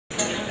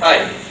Hi,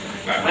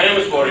 my name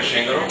is Boris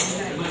Shingarov.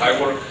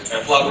 I work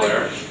at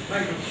Flagware.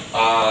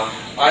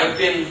 I've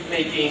been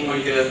making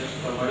Boris,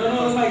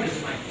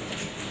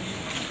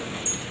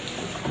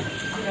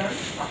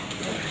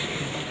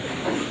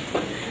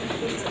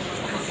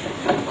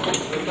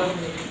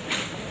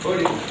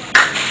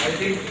 I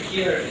think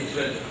here is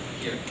better.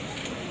 Here.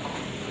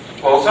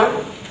 Closer?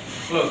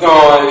 Close.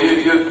 No,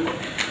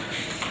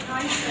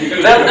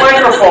 that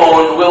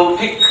microphone will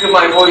pick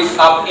my voice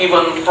up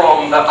even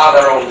from the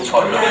other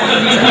auditorium.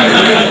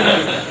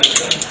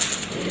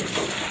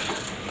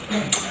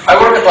 I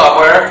work at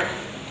Flagware.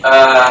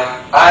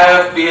 I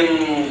have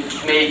been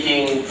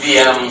making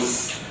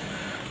VMs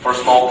for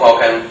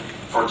Smalltalk and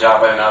for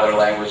Java and other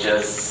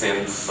languages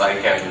since I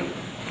can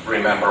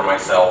remember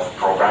myself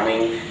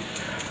programming.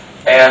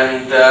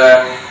 And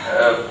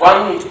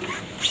one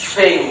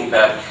thing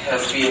that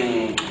has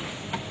been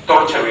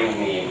torturing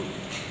me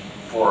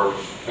for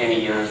many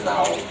years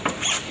now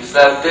is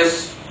that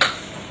this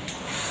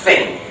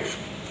thing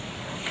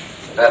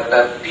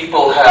that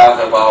people have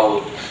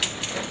about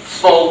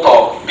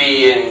Smalltalk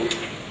being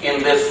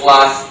in this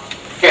last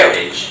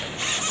carriage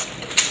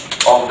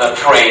of the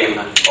train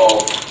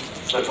of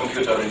the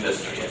computer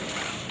industry.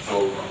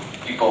 So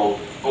people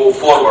go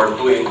forward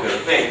doing their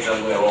things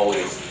and we're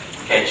always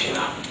catching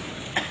up.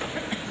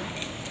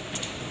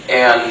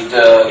 And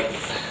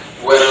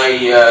when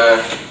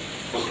I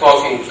was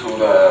talking to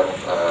the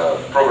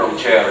program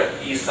chair at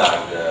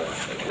ESAG a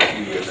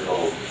few years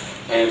ago,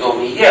 and he told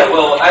me, yeah,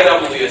 well,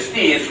 IWSD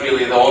is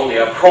really the only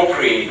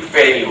appropriate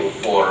venue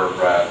for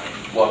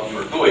what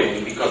you're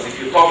doing, because if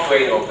you talk to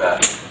any of the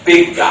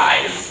big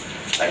guys,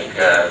 like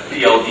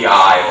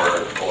DLDI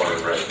or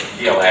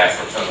DLS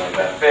or something like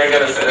that, they're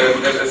going to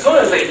say, as soon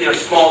as they hear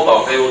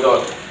Smalltalk, they will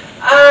go,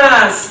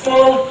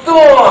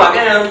 Smalltalk!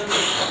 And,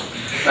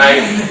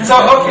 right? So,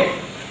 okay.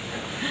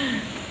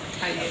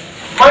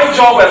 My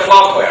job at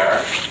Flagware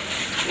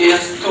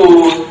is to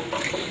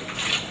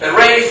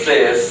erase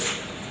this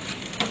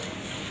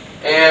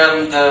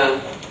and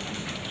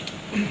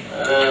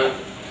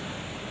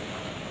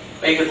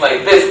make it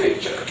like this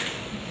picture.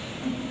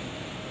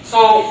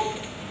 So,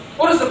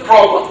 what is the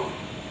problem?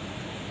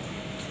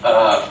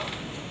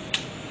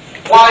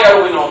 Why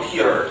are we not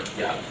here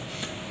yet?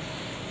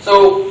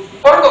 So,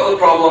 part of the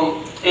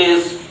problem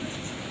is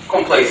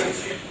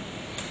complacency.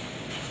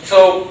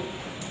 So,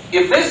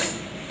 if this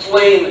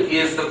plane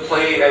is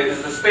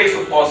the space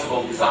of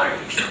possible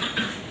designs.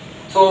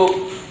 So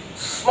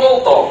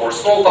Smalltalk, or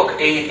Smalltalk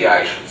 80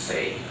 I should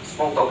say,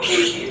 Smalltalk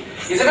 80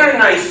 is a very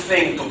nice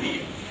thing to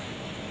be.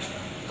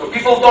 So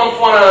people don't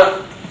want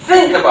to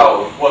think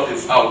about what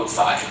is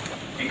outside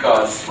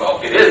because,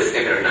 well, it is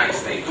a very nice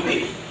thing to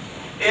be.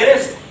 It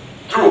is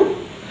true.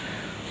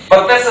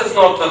 But this is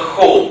not the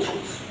whole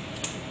truth.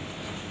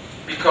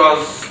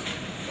 Because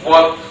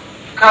what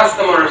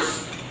customers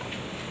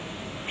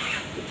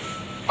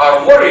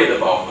are worried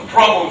about, the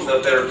problems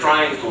that they're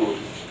trying to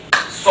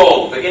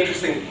solve, the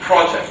interesting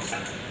projects,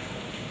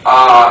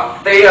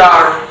 they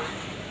are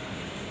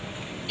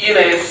in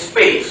a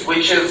space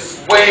which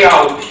is way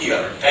out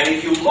here. And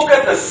if you look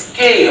at the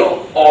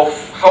scale of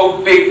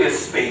how big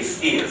this space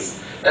is,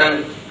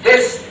 then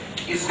this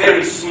is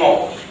very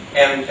small,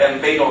 and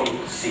they don't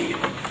see it.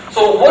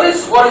 So what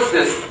is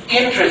this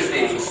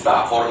interesting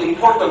stuff or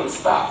important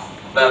stuff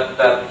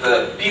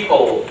that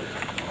people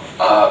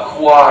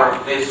who are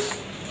this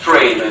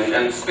train,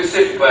 and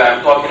specifically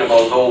I'm talking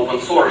about the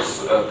open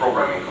source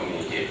programming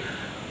community.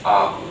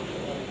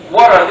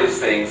 What are these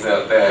things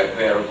that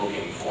they're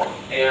looking for?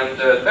 And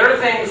there are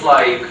things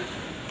like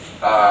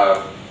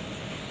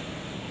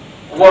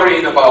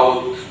worrying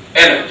about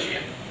energy.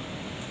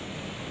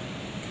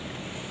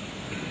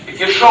 If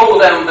you show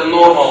them the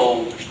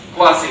normal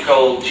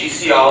classical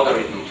GC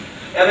algorithm,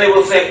 and they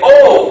will say,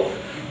 oh,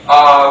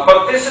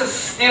 but this is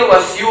still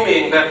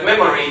assuming that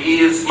memory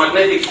is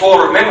magnetic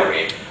core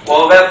memory.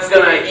 Well, that's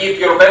going to eat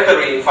your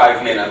battery in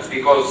 5 minutes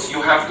because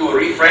you have to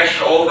refresh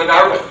all the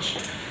garbage.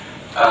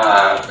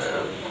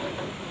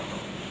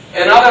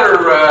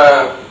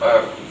 Another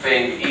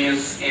thing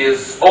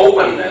is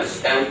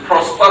openness and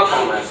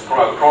cross-platformness,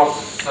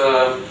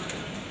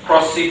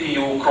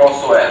 cross-CPU,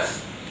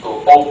 cross-OS.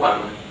 So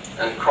open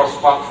and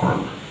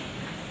cross-platform.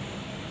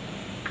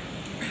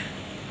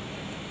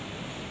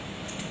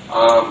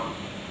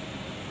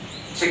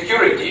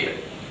 Security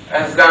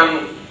has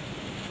gone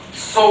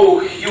so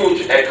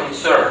huge a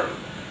concern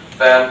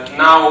that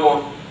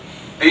now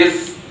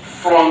these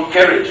front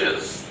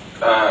carriages,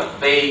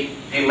 they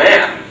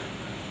demand,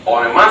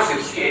 on a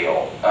massive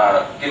scale,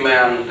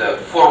 demand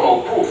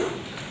formal proof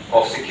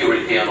of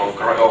security and of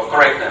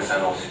correctness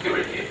and of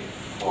security,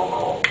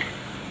 formal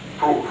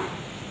proof.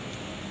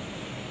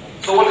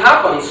 So what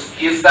happens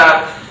is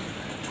that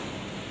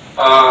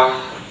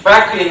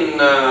back in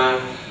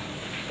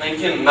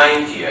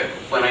 1990,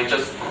 when I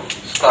just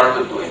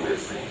started doing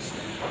these things,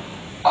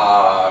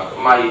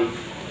 my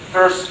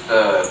first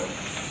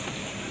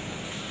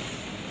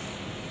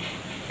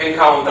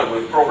encounter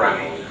with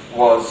programming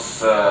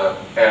was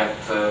at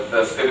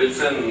the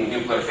Skavitsin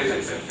Nuclear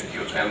Physics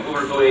Institute, and we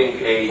were doing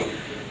a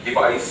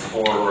device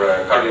for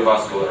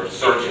cardiovascular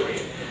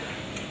surgery.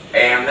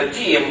 And the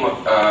team,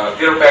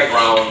 their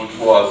background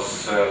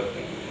was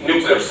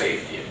nuclear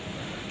safety.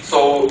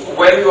 So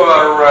when you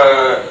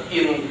are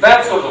in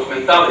that sort of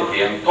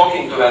mentality and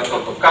talking to that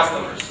sort of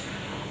customers,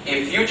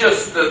 if you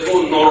just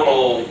do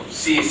normal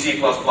C, C++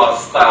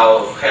 style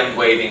of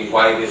hand-waving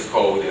why this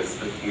code is,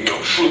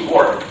 should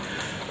work,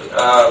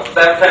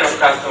 that kind of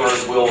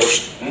customers will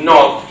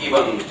not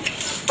even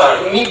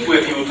meet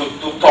with you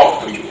to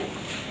talk to you.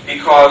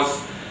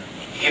 Because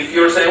if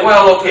you're saying,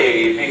 well,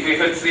 okay,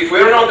 if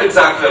we're not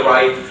exactly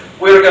right,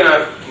 we're going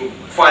to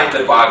find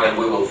the bug and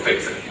we will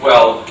fix it.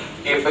 Well,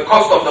 if the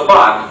cost of the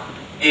bug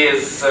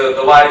is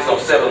the lives of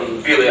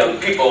 7 billion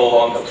people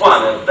on the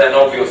planet, then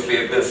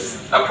obviously this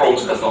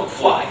approach does not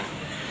fly.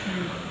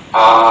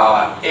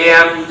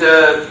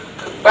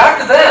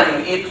 Back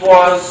then, it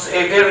was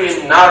a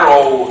very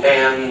narrow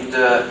and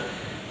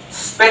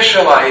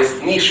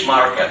specialized niche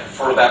market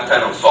for that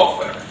kind of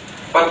software.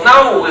 But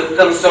now with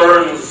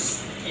concerns,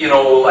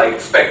 like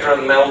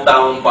Spectrum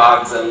meltdown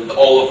bugs and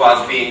all of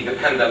us being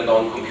dependent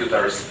on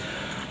computers,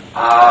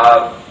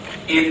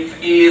 it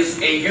is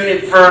a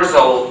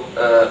universal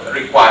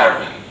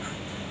requirement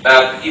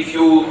that if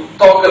you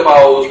talk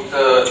about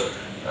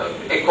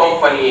a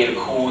company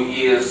who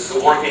is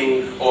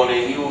working on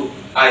a new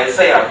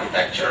ISA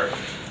architecture,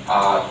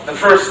 the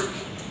first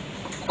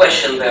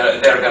question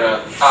they're going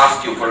to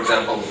ask you, for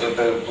example,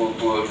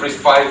 to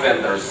RISC-V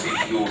vendors,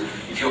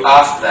 if you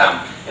ask them,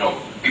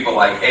 people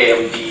like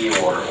AMD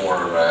or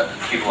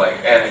people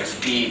like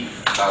NXP,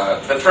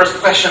 the first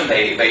question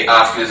they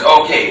ask you is,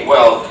 okay,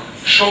 well,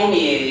 show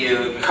me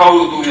how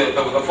you do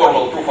the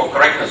formal proof of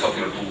correctness of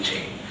your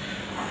toolchain.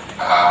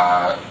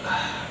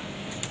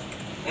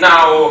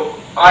 Now,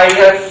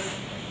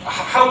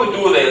 how we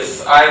do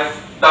this, I've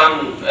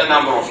done a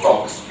number of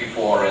talks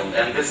before, and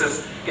in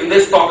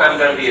this talk I'm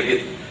going to be a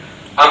bit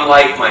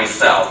unlike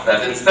myself,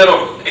 that instead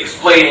of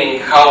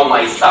explaining how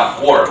my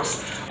stuff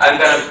works, I'm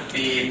going to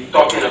be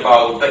talking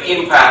about the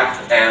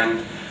impact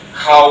and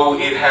how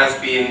it has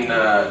been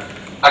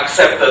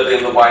accepted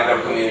in the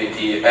wider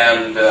community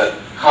and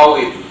how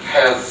it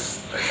has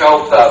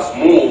helped us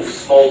move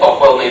Smalltalk,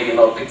 well, maybe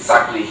not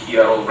exactly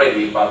here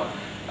already, but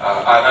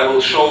I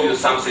will show you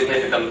some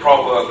significant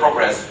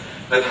progress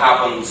that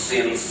happened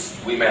since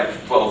we met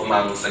 12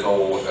 months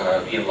ago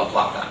in La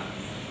Plata.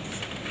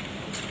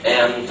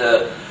 And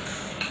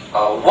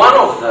one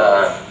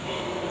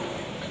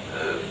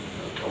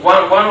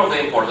of the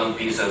important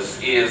pieces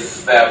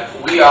is that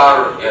we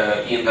are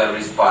in the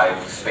RISC-V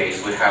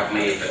space. We have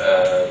made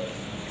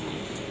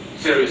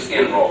serious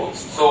inroads.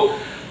 So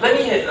let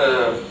me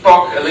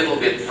talk a little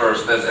bit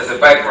first as a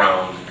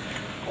background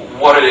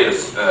what it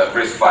is,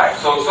 RISC-V.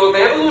 So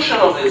the evolution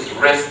of these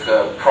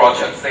RISC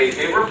projects,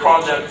 they were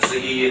projects at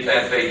the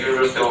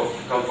University of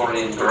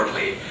California in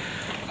Berkeley,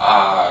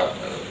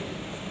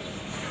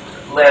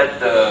 led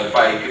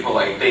by people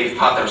like Dave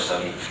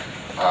Patterson.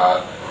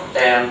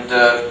 And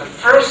the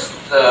first,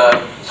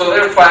 so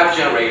there are 5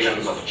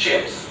 generations of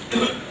chips.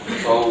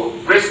 So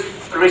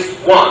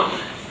RISC-1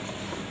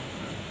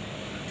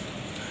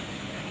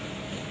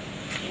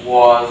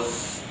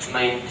 was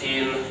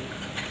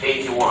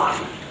 1981,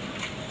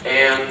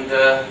 and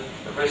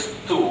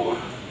RISC-2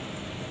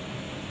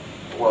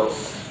 was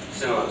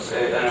similar,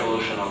 an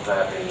evolution of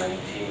that in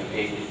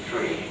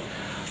 1983.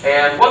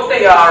 And what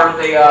they are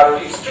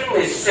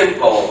extremely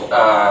simple,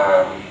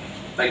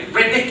 like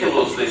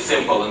ridiculously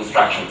simple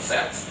instruction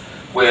sets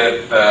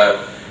with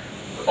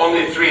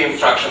only 3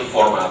 instruction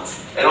formats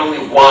and only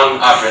 1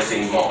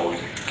 addressing mode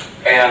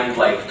and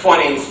like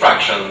 20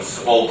 instructions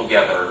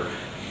altogether.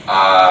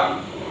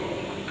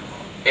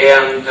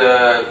 And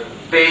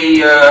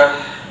they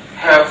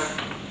have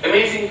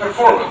amazing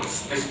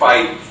performance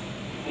despite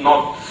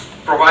not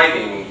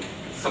providing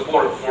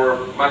support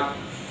for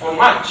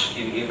much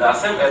in the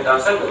at the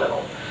assembly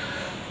level.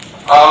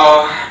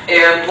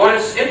 And what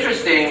is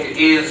interesting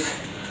is,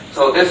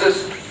 so this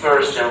is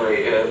first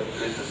generation,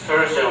 this is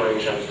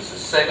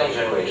second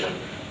generation,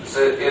 this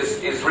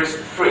is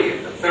RISC-free,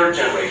 the third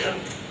generation,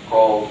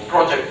 called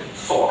Project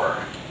SOAR,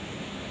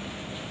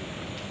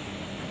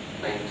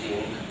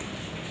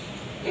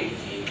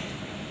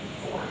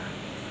 1984,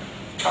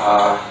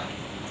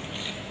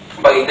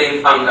 by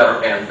Dave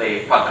Unger and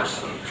Dave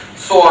Patterson.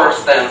 SOAR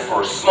stands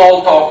for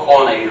Smalltalk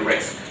on a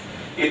RISC.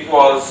 It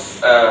was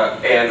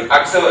an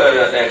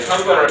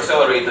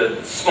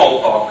hardware-accelerated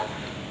Smalltalk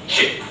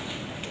chip.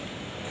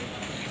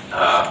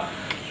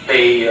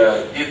 They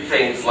did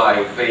things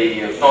like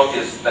they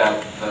noticed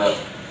that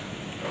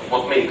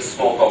what makes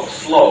Smalltalk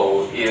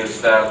slow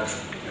is that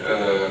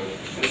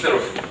instead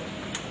of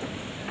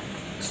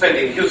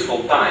spending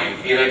useful time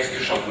in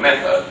execution of the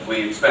method,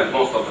 we spend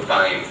most of the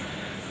time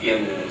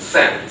in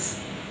sends.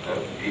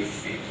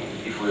 If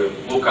we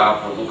look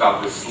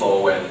up is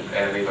slow, and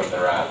if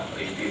there are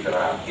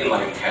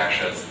inline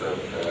caches,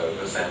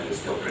 the send is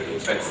still pretty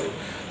expensive.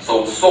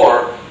 So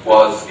SOAR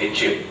was a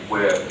chip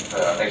with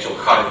actual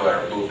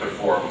hardware to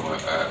perform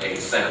a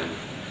send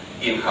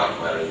in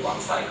hardware in one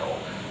cycle.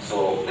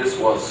 So this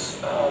was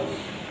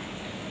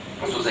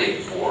This was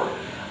 84.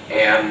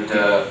 And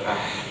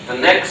the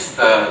next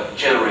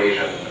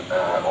generation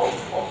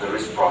of the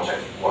RISC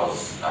project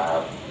was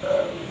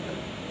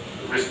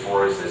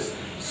RISC-V is this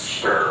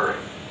SPIR,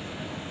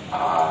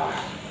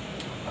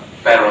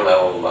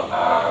 parallel,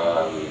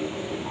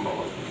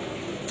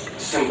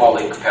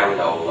 symbolic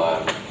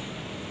parallel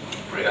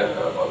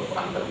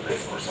under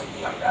RISC or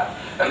something like that.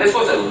 And this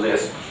was a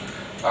Lisp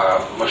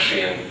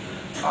machine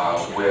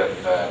with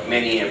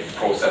many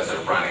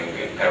processors running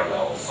in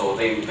parallel. So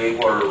they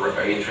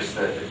were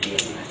interested in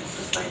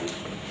system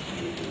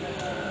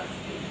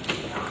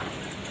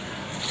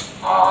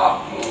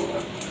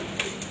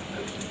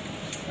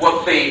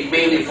what they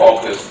mainly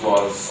focused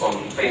was on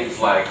things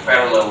like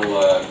parallel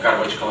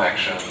garbage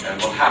collection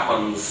and what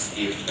happens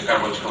if the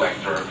garbage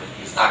collector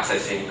is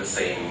accessing the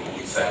same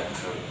root set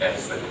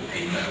as the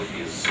container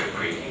is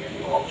creating a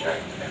new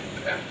object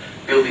and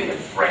building a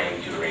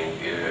frame during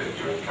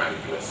trying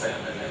to ascend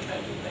and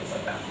things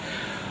like that.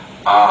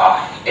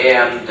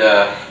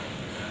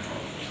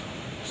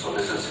 So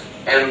this is,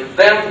 and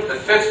then the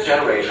fifth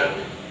generation,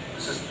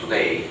 this is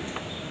today,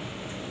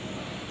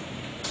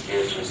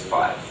 is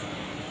RISC-V.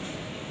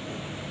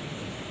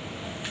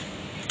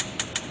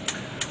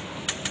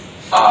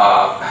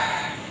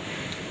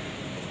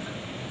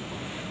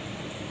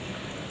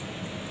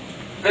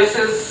 This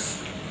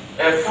is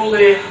a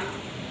fully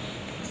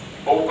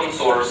open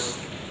source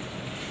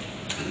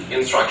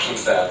instruction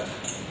set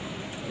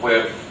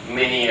with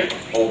many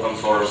open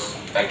source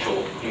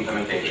actual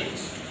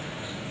implementations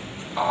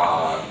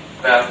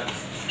that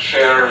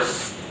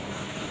shares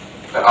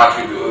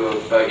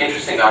the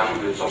interesting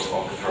attributes of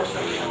the first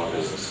original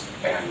RISCs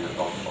and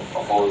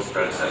of all its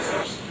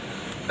predecessors,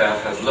 that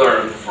has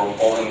learned from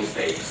all the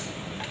mistakes.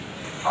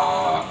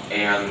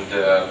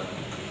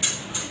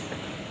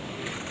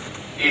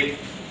 It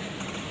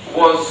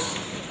was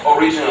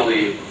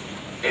originally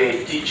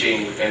a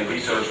teaching and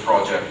research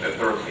project at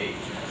Berkeley.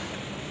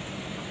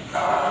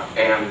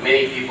 And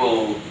many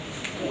people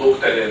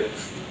looked at it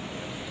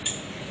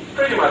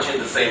pretty much in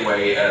the same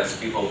way as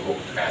people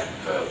looked at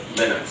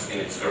Linux in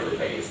its early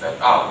days, that,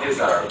 these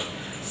are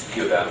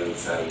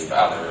students and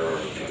other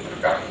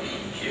kindergarten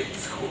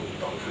kids who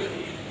don't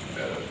really,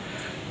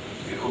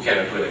 who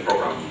cannot really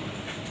program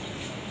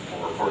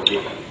for a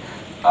living.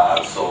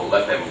 So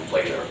let them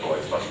play their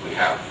toys, but we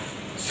have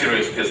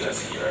serious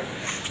business here.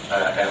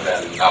 And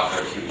then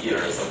after a few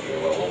years, okay,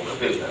 well, all the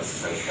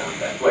business has gone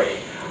that way.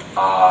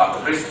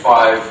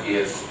 RISC-V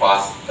is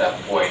past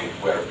that point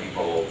where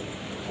people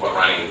who are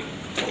running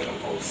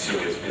quote-unquote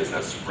serious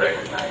business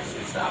recognize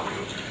its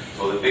value.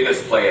 So the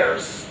biggest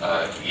players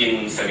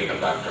in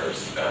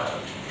semiconductors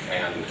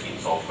and in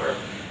software,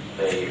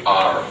 they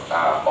are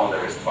on the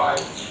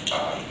RISC-V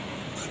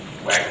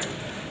wagon.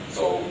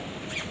 So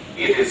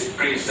it is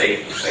pretty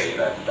safe to say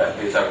that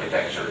this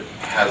architecture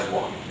has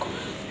won.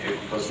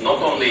 Because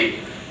not only,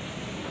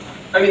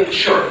 I mean,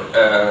 sure,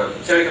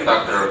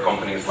 semiconductor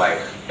companies like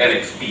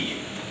NXP,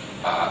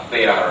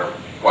 they are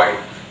quite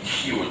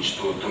huge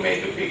to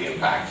make a big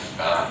impact.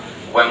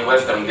 When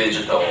Western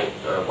Digital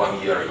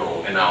 1 year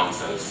ago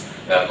announces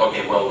that,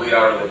 okay, well, we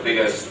are the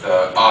biggest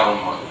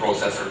ARM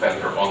processor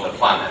vendor on the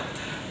planet,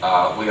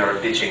 we are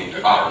ditching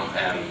ARM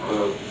and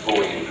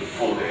going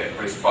fully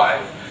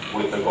RISC-V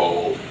with the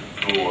goal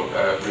to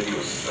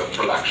reduce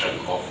production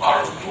of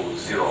ARM to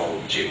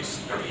 0 chips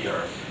per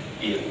year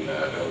in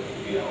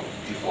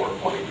before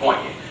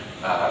 2020.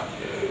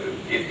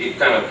 It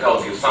kind of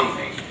tells you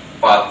something.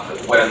 But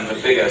when the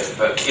biggest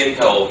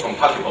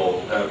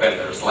Intel-compatible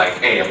vendors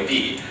like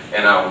AMD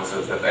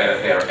announces that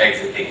they're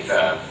exiting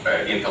the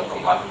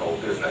Intel-compatible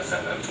business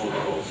and then fully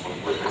goes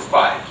with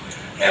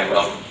RISC-V, and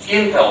well,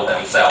 Intel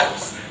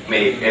themselves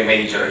made a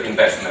major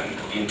investment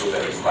into the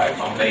RISC-V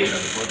foundation,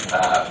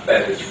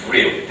 that is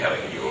really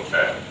telling you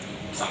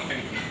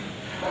something.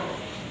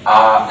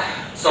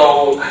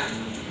 So,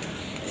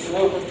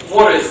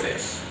 what is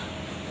this?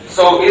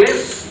 So it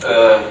is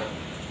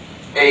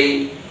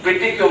a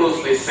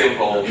ridiculously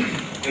simple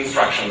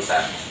instruction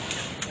set.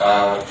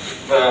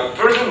 The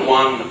version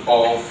 1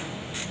 of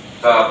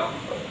the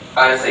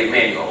ISA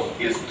manual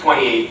is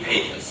 28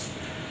 pages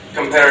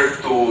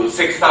compared to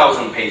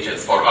 6,000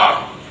 pages for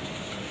ARM.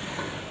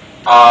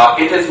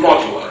 It is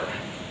modular,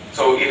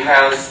 so it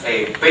has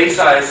a base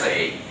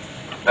ISA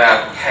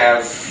that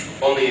has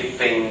only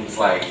things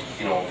like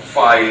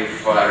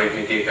 5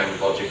 arithmetic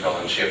and logical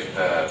and shift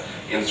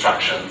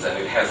instructions, and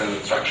it has an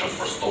instruction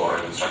for store,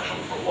 an instruction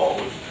for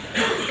load,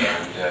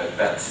 and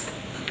that's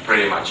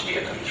pretty much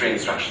it, and 3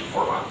 instruction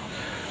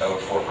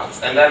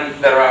formats. And then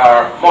there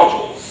are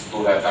modules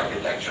to that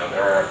architecture.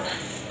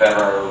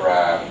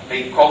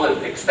 They call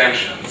it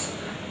extensions,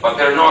 but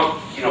they're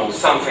not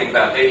something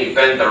that any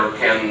vendor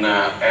can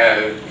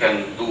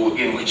do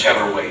in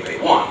whichever way they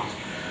want.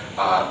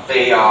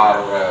 They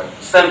are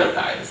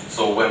standardized.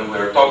 So when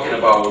we're talking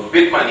about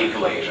bit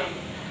manipulation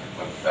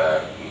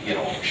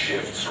with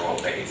shifts,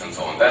 rotates, and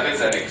so on, that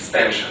is an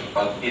extension,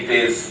 but it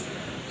is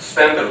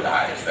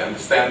standardized, and the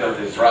standard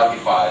is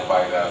ratified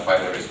by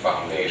the RISC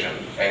Foundation.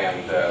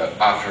 And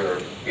after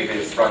it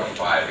is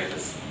ratified, it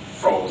is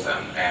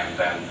frozen, and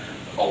then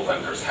all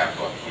vendors have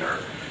to adhere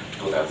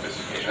to that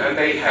specification. And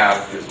they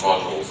have these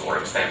modules or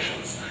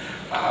extensions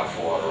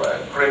for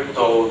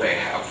crypto, they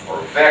have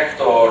for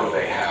vector,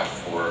 they have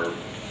for,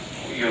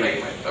 you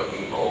name it,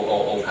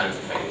 all kinds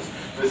of things.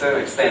 So it's an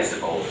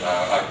extensible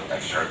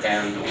architecture.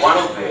 And one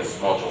of these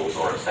modules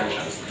or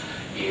extensions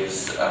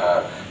is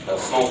the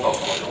Smalltalk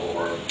module,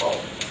 or well,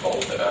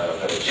 called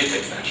the JIT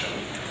extension,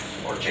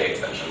 or J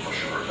extension for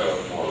sure,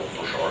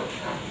 for short.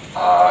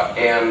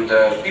 And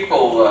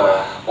people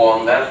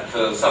on that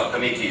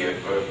subcommittee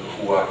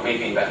who are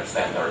making that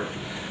standard,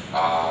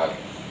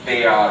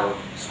 they are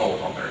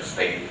Smalltalkers.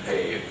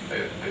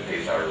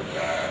 These are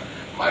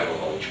Michael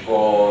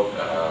Holchko,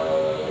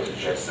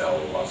 Jesel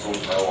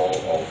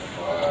Sunfeld of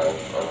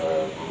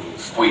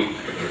Squid,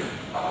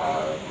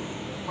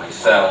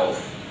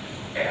 myself,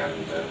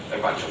 and a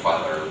bunch of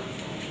other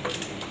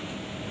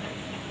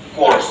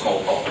core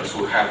Smalltalkers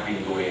who have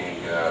been doing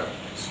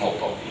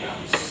Smalltalk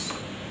VMs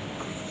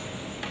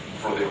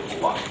for their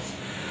whole lives.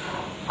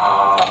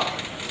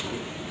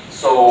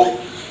 So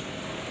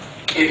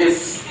it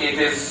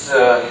is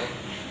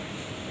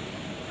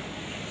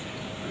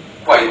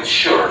quite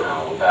sure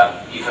now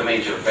that if a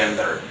major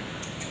vendor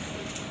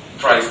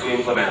tries to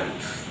implement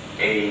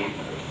a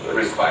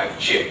RISC-V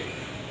chip,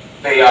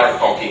 they are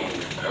talking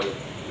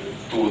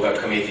to the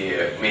committee,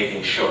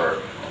 making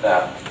sure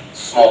that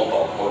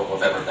Smalltalk, or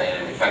whatever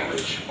dynamic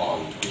language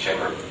on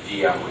whichever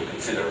VM we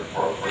consider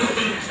for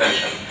the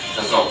extension,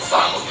 does not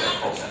suck on their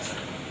processor.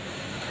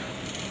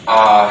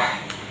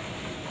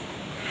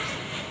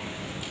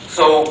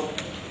 So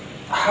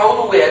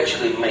how do we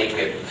actually make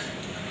it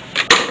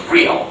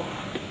real?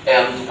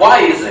 And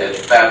why is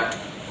it that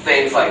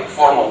things like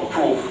formal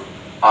proof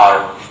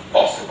are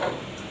possible?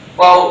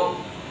 Well,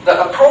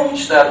 the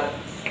approach that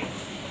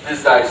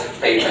these guys have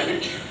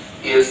taken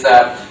is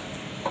that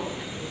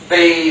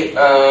they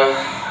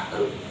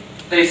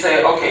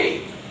say,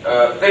 okay,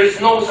 there is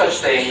no such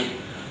thing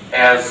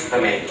as the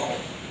manual.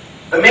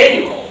 The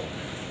manual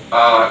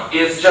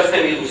is just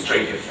an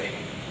illustrative thing.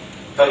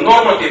 The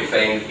normative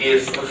thing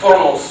is the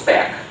formal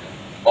spec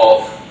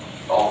of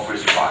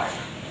RISC-V.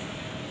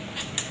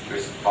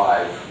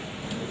 RISC-V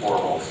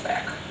formal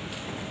spec.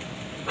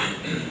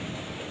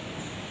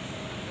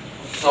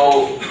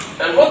 So,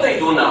 and what they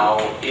do now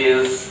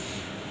is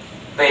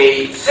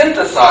they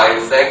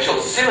synthesize the actual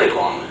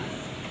silicon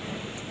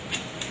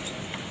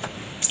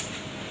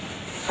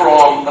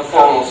from the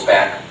formal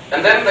spec,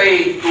 and then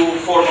they do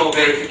formal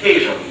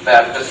verification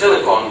that the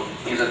silicon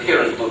is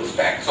adherent to the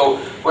spec. So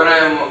when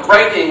I'm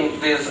writing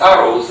these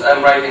arrows,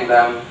 I'm writing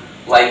them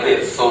like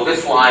this. So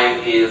this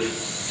line is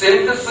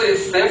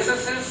synthesis,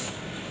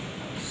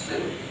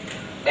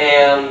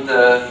 and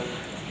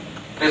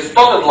this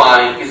dotted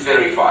line is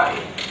verify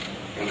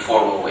in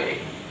formal way.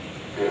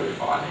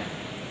 Verify.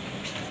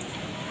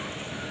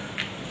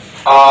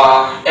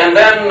 And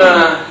then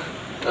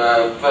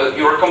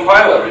your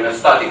compiler in a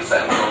static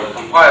sense, or the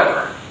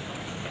compiler,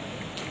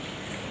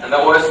 and the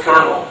OS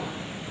kernel.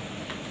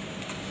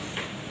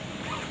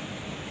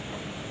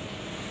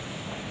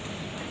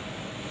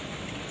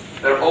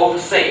 They're all the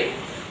same.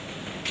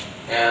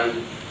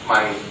 And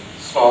my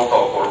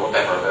Smalltalk or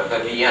whatever, the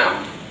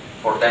VM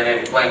for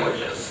dynamic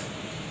languages.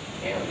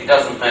 And it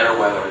doesn't matter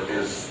whether it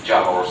is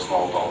Java or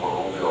Smalltalk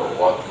or Ruby or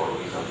what, for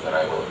reasons that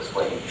I will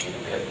explain in a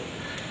bit.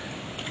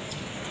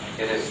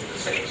 It is the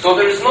same. So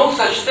there is no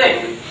such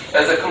thing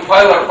as a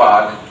compiler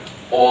bug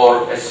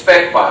or a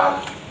spec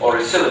bug or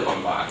a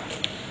silicon bug.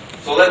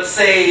 So let's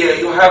say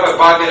you have a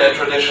bug in a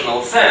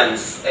traditional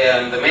sense,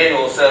 and the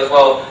manual says,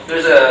 well,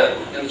 there's an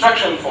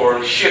instruction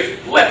for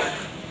shift left.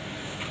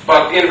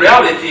 But in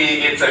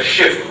reality, it's a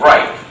shift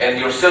right, and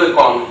your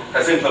silicon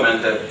has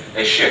implemented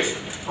a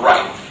shift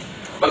right.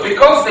 But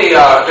because they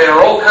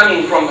are all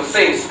coming from the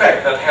same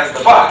spec that has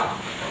the bug,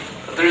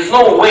 there is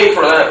no way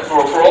for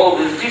all of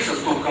these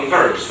pieces to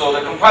converge. So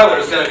the compiler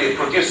is going to be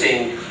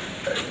producing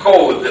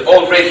code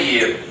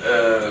already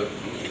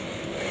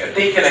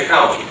taken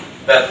account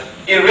that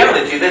in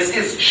reality this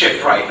is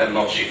shift right and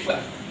not shift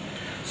left.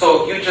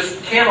 So you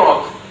just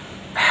cannot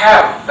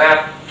have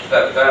that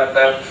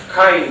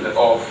kind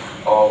of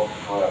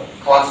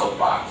class of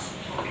bugs.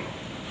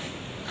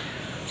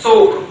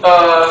 So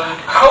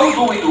how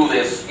do we do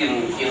this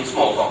in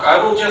Smalltalk?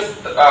 I will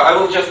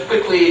just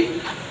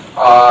quickly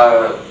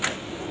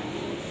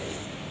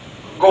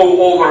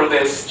go over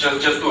this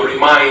just to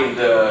remind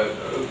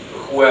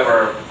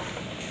whoever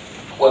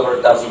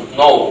doesn't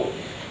know,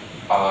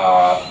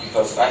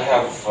 because I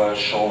have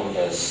shown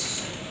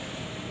this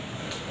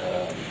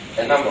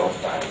a number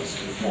of times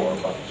before,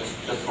 but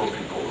just for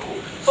people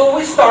who. So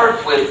we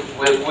start with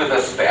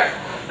a spec.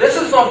 This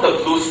is not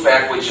the blue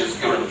spec, which is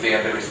currently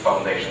at the RISC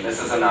Foundation. This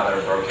is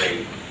another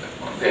Berkeley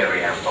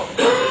variant of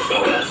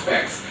the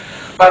specs.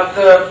 But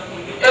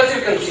as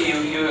you can see,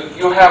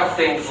 you have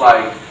things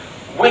like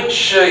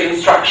which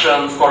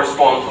instructions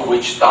correspond to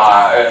which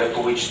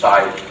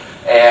type,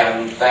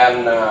 and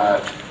then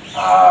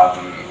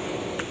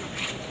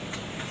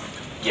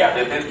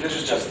this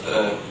is just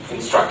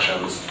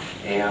instructions,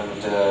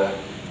 and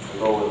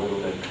go a little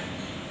bit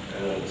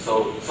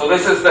So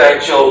this is the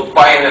actual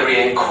binary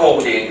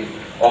encoding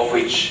of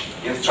each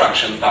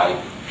instruction type.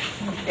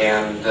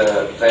 And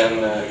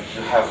then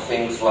you have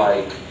things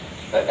like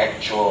the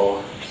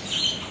actual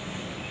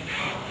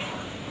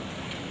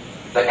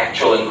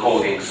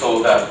encoding.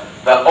 So the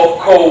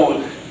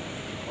opcode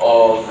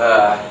of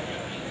the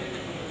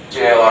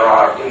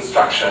JLRR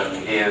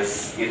instruction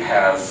is, it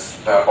has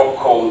the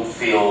opcode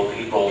field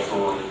equal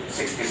to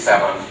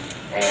 67,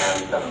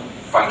 and the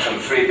function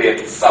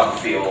 3-bit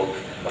subfield,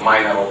 the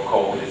minor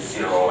opcode is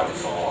 0, and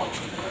so on.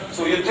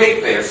 So you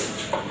take this,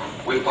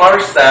 we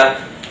parse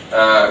that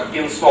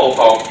in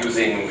Smalltalk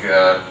using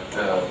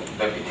the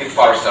petit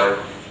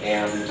parser,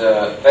 and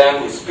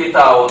then we spit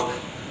out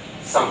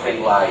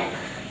something like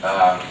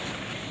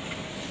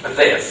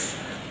this,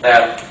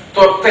 that to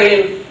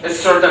obtain a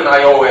certain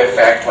I/O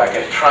effect, like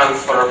a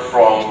transfer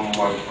from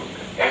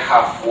a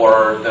half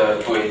word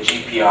to a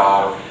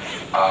GPR,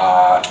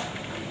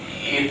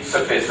 it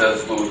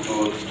suffices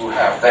to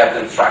have that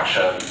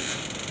instruction.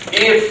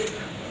 If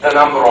the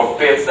number of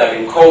bits that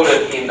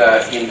encoded in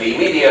the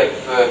immediate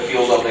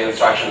field of the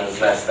instruction is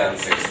less than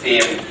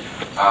 16,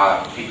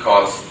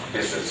 because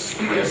this is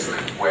RISC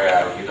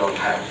where we don't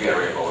have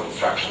variable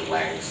instruction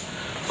lengths.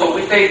 So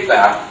we take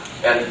that,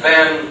 and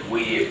then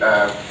we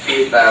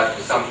feed that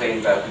to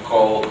something that we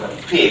call the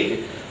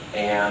pig,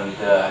 and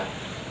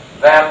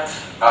that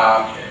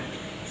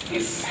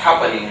is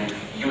happening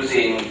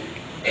using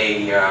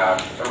a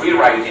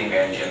rewriting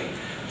engine,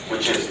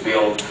 which is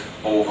built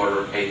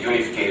over a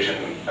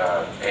unification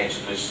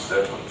engine, which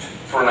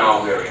for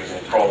now we're using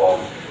Prolog,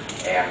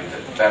 and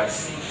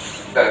that's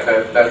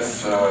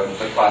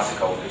the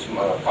classical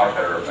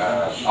Parker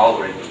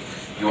algorithm.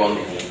 You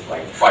only need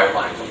like 5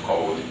 lines of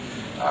code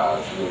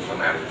to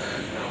implement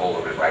the whole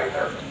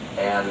rewriter.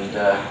 And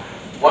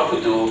what we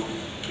do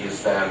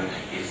is then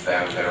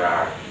there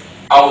are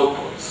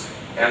outputs,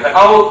 and the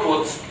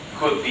outputs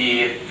could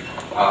be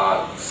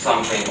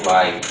something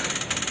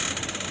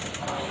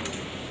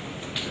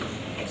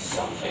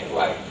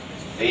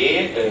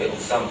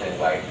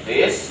like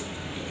this.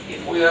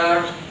 If we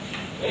are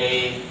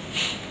a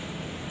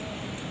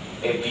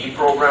B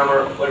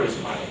programmer, where is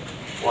mine?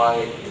 Why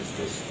is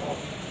this not?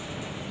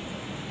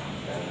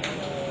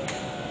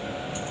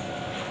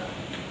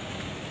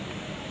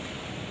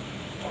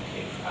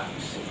 Okay, I'm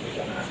simply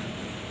gonna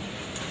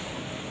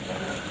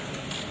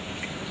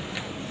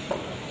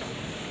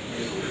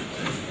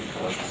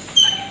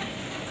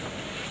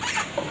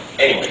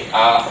anyway,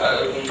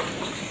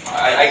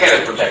 I get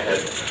it protected.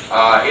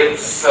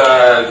 It's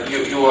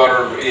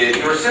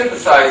you're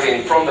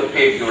synthesizing from the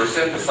pig. You're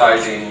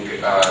synthesizing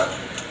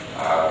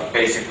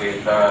basically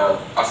the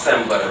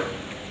assembler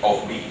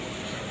of B,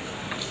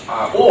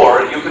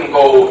 or you can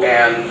go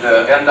and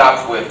end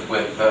up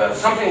with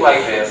something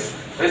like this.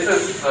 This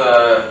is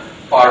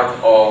part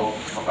of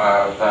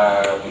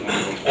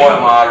the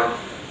OMR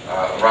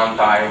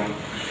runtime,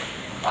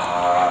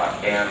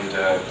 and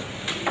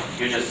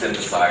you just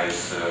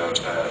synthesize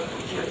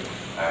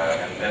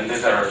and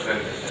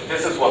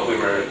this is what we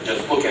were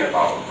just looking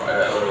about,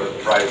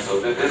 right? So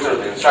these are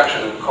the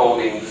instruction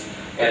encodings,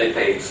 and it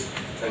takes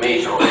the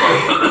major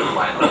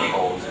minor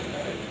codes and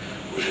then it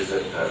pushes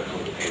it to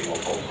the table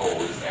of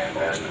codes, and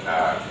then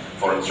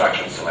for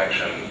instruction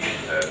selection,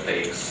 it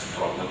takes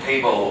from the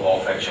table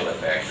of actual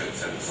effects, it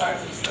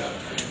synthesizes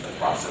the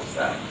process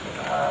that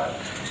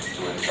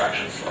to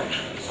instruction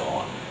selection and so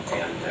on.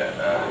 And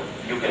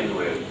you can do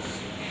it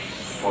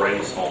for any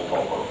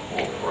Smalltalk or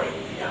for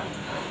any VM.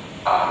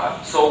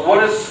 So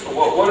what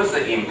is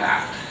the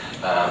impact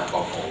of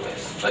all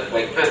this?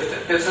 Like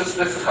this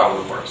is how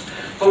it works.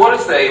 So what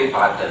is the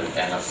impact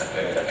and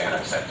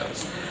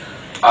acceptance?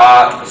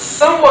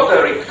 Somewhat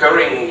the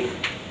recurring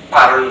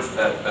patterns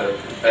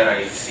that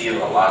I see in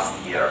the last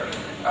year.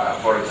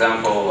 For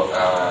example,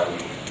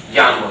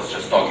 Jan was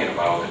just talking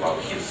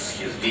about his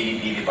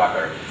VDB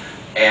debugger,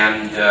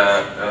 and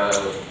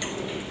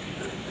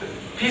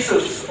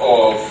pieces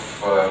of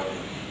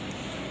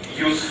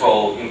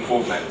useful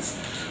improvements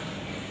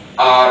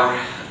are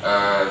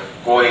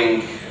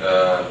going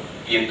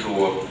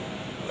into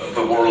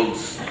the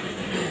world's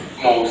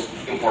most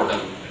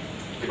important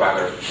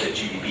debugger, the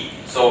GDB.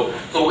 So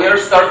we are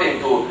starting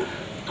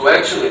to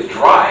actually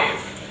drive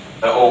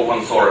the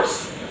open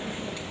source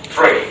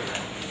trade.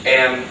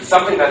 And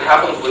something that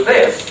happens with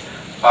this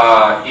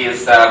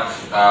is that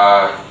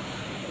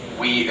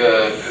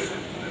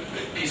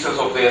pieces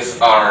of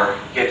this are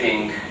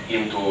getting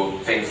into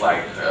things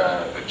like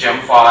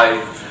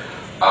Gem5,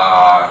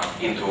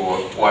 into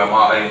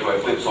OMR, into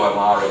Eclipse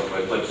OMR, into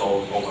Eclipse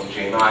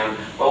OpenJ9.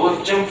 Well,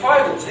 with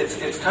Gem5,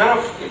 it's kind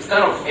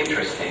of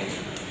interesting.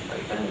 I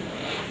can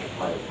get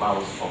my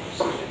mouse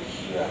focused in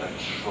here and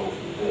show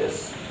you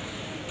this.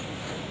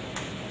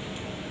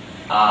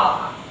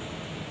 Yeah.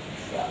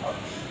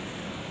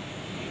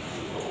 If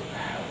we will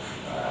have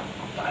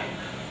time.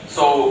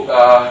 So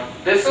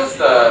this is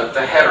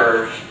the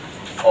header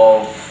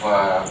of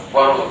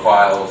one of the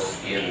files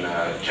in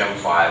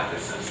Gem5.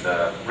 This is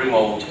the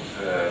remote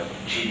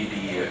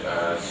GDB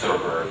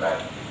server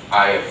that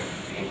I have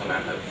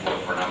implemented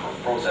for a number of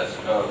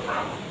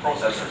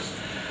processors.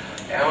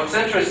 And what's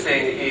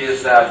interesting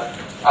is that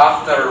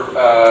after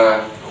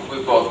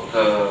we got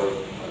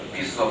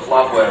pieces of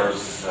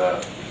Loveware's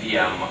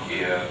VM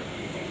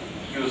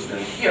used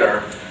in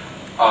here,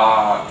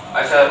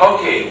 I said,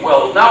 okay,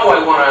 well, now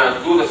I want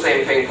to do the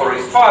same thing for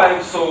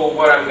RISC-V, so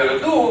what I'm going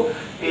to do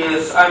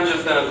is I'm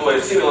just going to do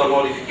a similar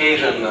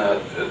modification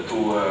to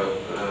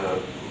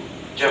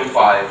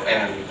Gem5,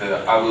 and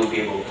I will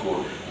be able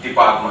to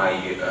debug my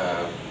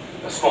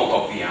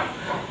Smalltalk VM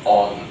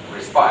on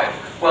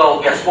RISC-V.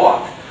 Well, guess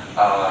what?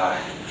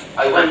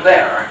 I went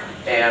there,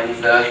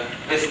 and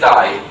this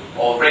guy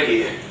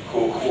already,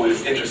 who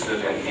is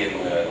interested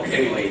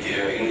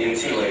in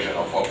simulation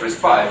of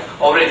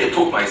RISC-V, already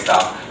took my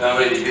stuff and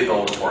already did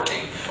all the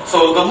porting.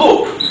 So the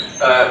loop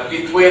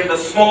between the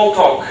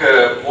Smalltalk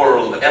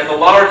world and the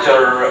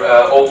larger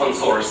open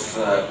source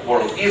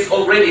world is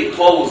already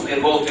closed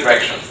in both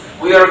directions.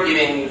 We are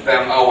giving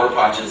them our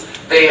patches.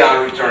 They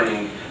are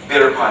returning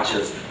their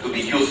patches to be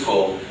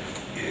useful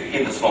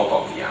in the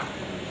Smalltalk VM.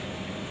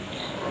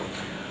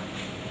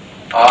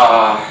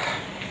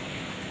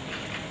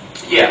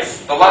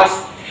 Yes, the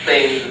last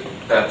thing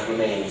that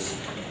remains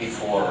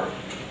before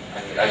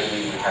I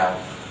believe we have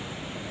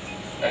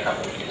a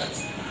couple of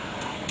minutes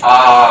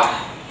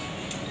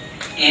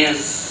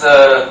is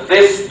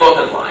this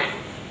dotted line.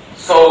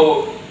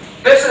 So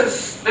this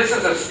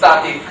is a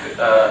static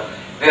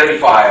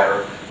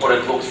verifier. What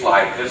it looks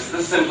like. This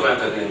is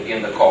implemented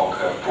in the COG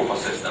proof of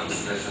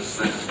systems. This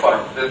is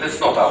part. This is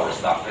not our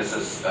stuff. This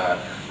is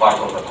part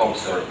of the COG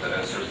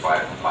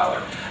certified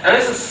compiler, and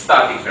this is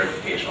static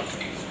verification of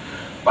things.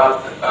 But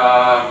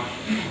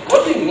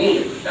what we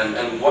need,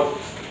 and what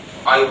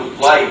I would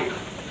like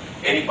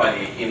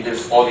anybody in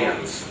this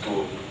audience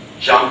to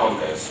jump on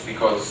this,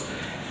 because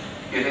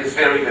it is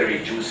very,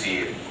 very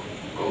juicy,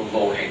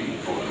 low-hanging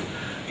fruit,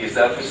 is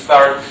that we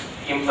start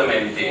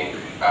implementing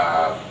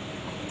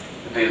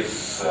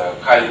this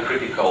highly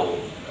critical,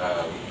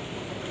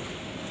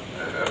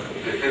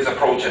 these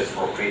approaches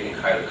for creating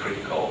highly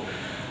critical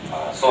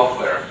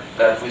software,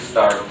 that we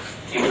start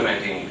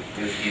implementing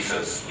these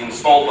pieces in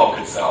Smalltalk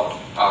itself,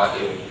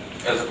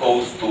 as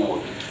opposed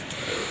to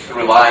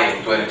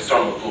relying to an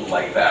external tool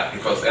like that.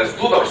 Because as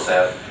Tudor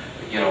said,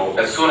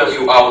 as soon as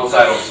you're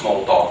outside of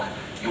Smalltalk,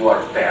 you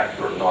are dead,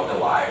 you're not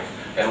alive.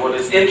 And what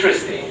is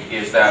interesting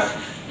is that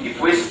if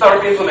we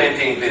start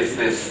implementing these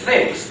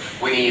things,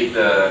 we need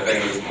a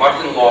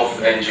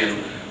Martin-Löf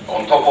engine.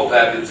 On top of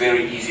that, it's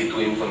very easy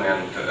to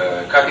implement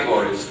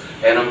categories.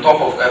 And on top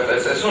of that,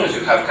 as soon as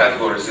you have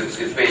categories, it's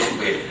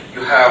basically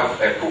you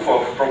have a proof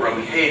of program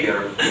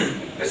behavior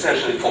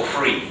essentially for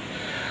free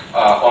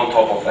on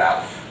top of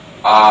that.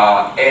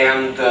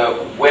 And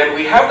when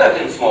we have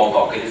that in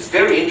Smalltalk, it is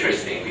very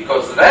interesting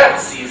because that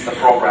sees the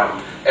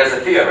program as a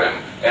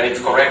theorem, and its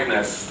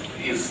correctness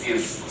is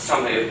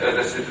something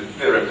as a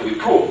theorem to be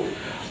proved.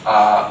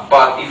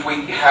 But if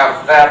we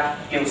have that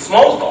in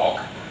Smalltalk,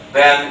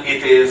 then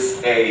it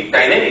is a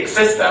dynamic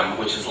system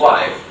which is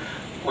live,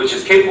 which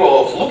is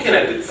capable of looking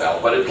at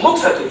itself, but it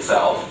looks at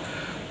itself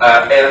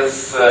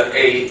as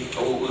a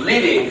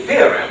living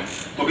theorem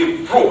to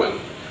be proven.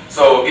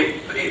 So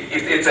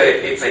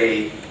it's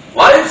a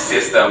live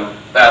system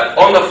that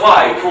on the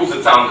fly proves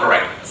its own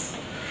correctness.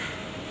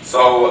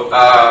 So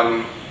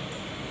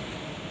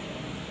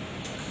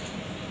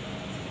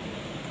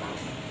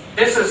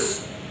this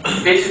is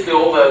basically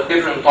all the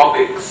different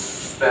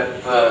topics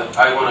that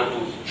I wanted to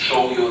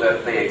show you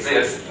that they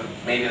exist.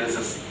 Maybe this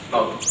is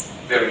not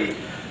very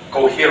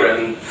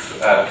coherent,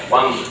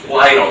 one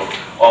line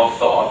of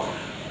thought.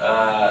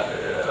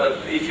 But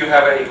if you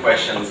have any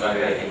questions, I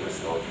think we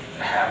still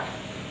have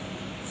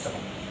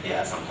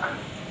some time.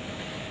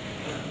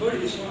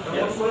 Boris,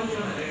 Yes. one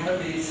question I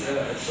have is,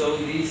 so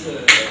this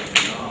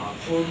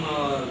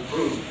formal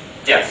proof.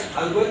 Yes.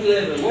 At what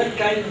level, what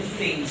kind of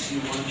things you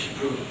want to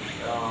prove?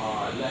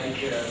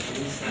 For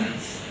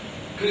instance,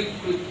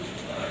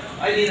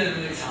 I need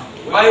an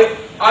example.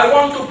 I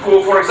want to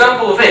prove, for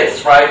example,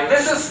 this, right?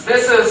 This is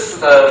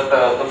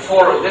the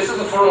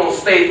formal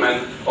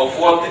statement of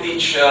what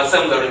each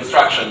assembler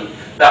instruction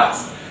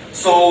does.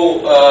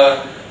 So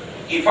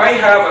if I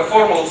have a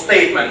formal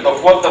statement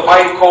of what the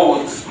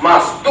bytecodes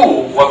must do,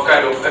 what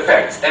kind of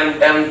effects,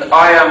 and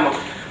I am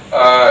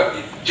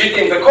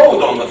jitting the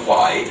code on the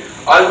fly,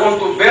 I want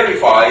to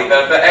verify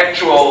that the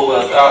actual,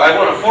 I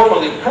want to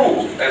formally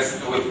prove, as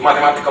with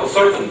mathematical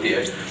certainty,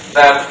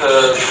 that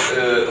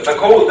the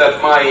code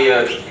that my,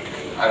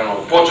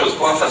 Pocho's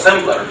class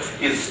assembler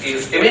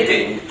is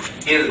emitting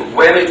is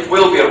when it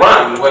will be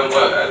run, when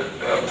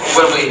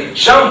we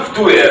jump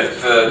to it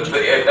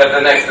at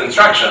the next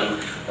instruction,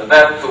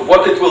 that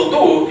what it will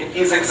do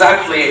is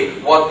exactly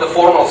what the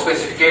formal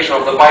specification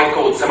of the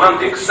bytecode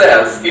semantics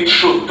says it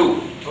should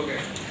do. Okay,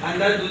 and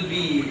that would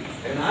be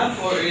enough,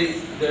 or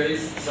there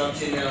is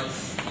something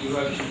else you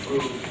have to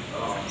prove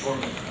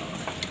formally?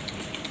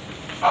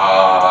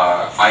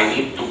 I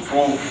need to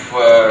prove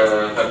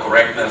the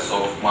correctness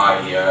of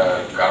my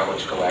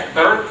garbage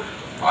collector.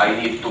 I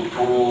need to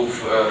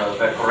prove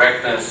the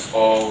correctness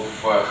of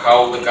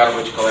how the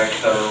garbage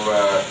collector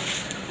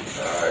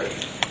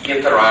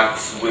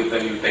interacts with the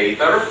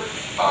mutator.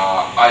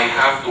 I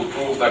have to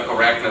prove the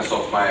correctness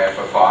of my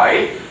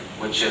FFI,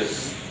 which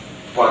is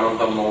one of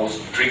the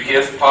most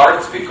trickiest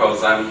parts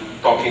because I'm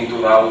talking to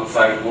the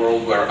outside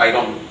world where I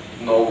don't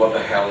know what the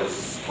hell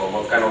is, or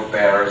what kind of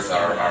pairs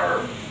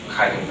are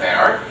hiding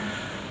there.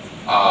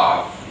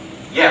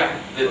 Yeah,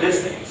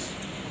 these things.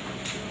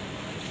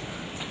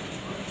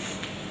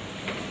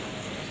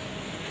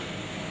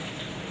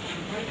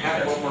 I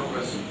have one more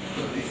question.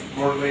 It's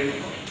more related.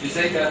 You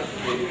say that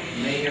the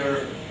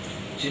major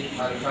chip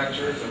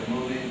manufacturers are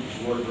moving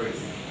toward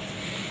RISC,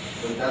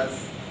 but that's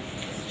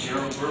a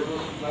general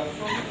purpose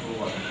platform for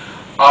what?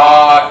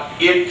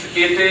 It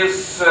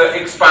is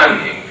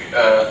expanding.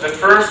 The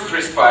first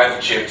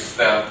RISC-V chips,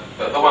 the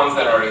ones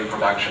that are in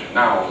production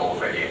now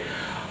already,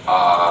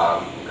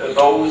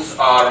 those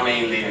are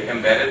mainly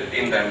embedded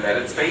in the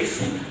embedded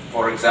space.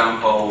 For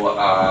example,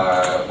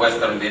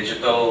 Western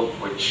Digital,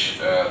 which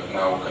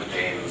now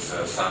contains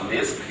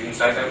SanDisk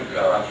inside them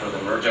after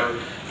the merger,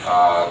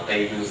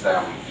 they use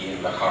them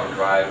in the hard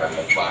drive and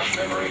the flash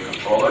memory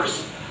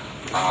controllers.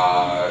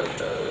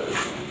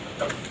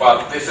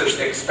 But this is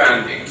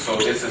expanding, so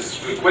this is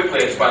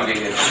quickly expanding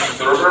into the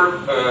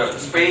server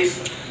space.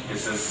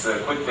 This is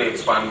quickly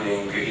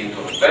expanding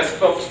into the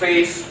desktop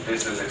space.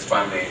 This is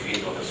expanding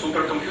into the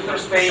supercomputer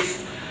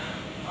space.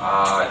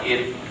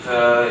 It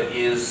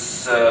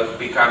is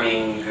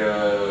becoming,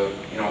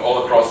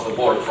 all across the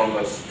board, from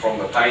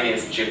the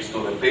tiniest chips to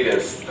the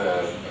biggest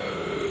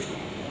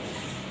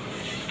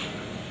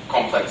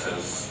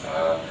complexes.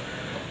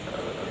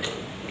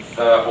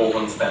 The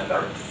open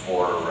standard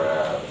for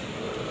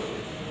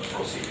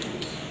CPU.